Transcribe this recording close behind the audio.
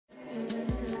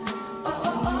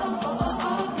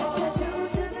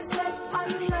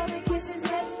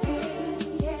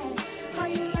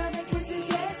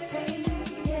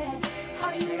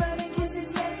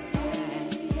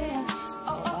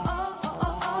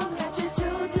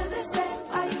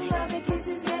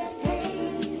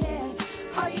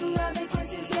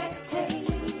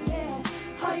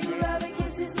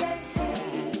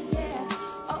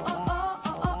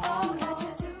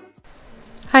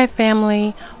Alright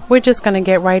family, we're just going to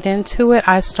get right into it.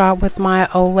 I start with my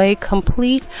Olay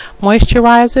Complete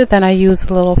Moisturizer. Then I use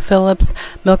a little Philips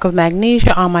Milk of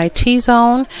Magnesia on my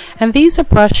T-zone. And these are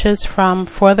brushes from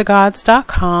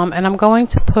forthegods.com. And I'm going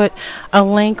to put a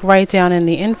link right down in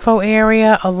the info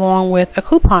area along with a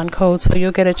coupon code so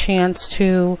you'll get a chance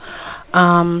to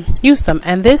use them.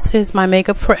 And this is my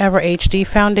Makeup Forever HD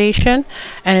foundation,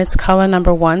 and it's color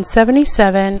number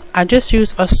 177. I just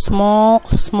use a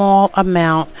small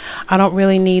amount. I don't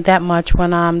really need that much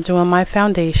when I'm doing my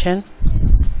foundation.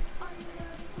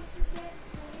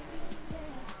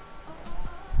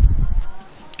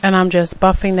 And I'm just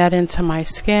buffing that into my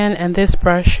skin, and this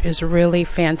brush is really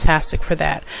fantastic for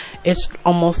that. It's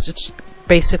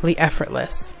basically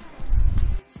effortless.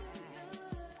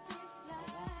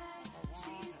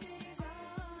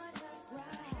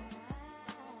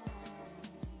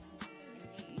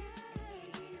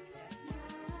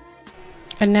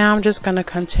 And now I'm just going to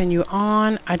continue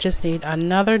on. I just need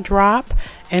another drop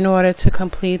in order to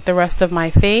complete the rest of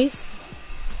my face.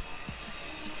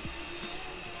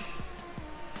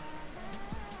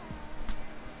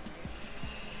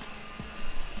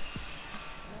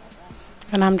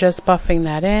 And I'm just buffing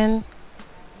that in.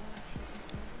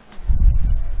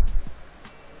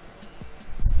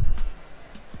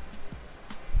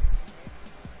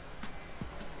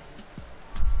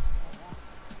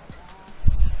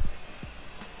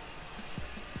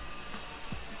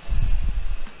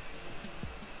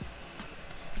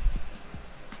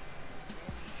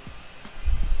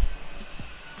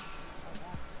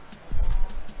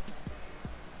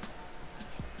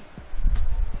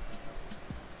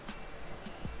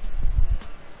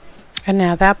 And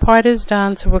now that part is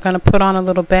done, so we're going to put on a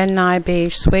little Ben Nye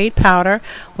Beige Suede Powder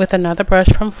with another brush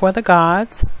from For the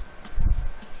Gods.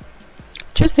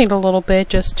 Just need a little bit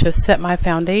just to set my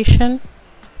foundation.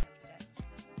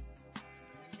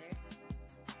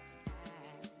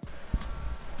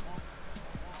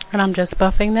 And I'm just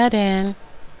buffing that in.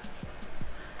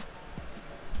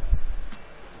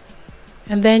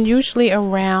 And then usually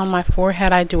around my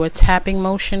forehead I do a tapping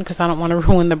motion because I don't want to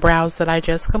ruin the brows that I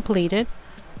just completed.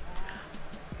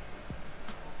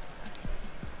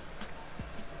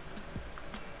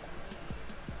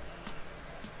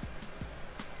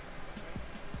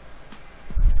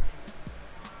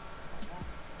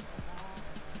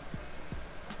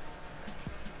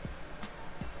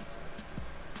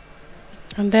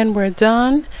 And then we're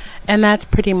done, and that's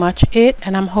pretty much it.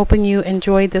 And I'm hoping you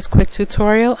enjoyed this quick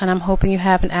tutorial, and I'm hoping you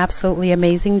have an absolutely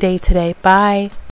amazing day today. Bye.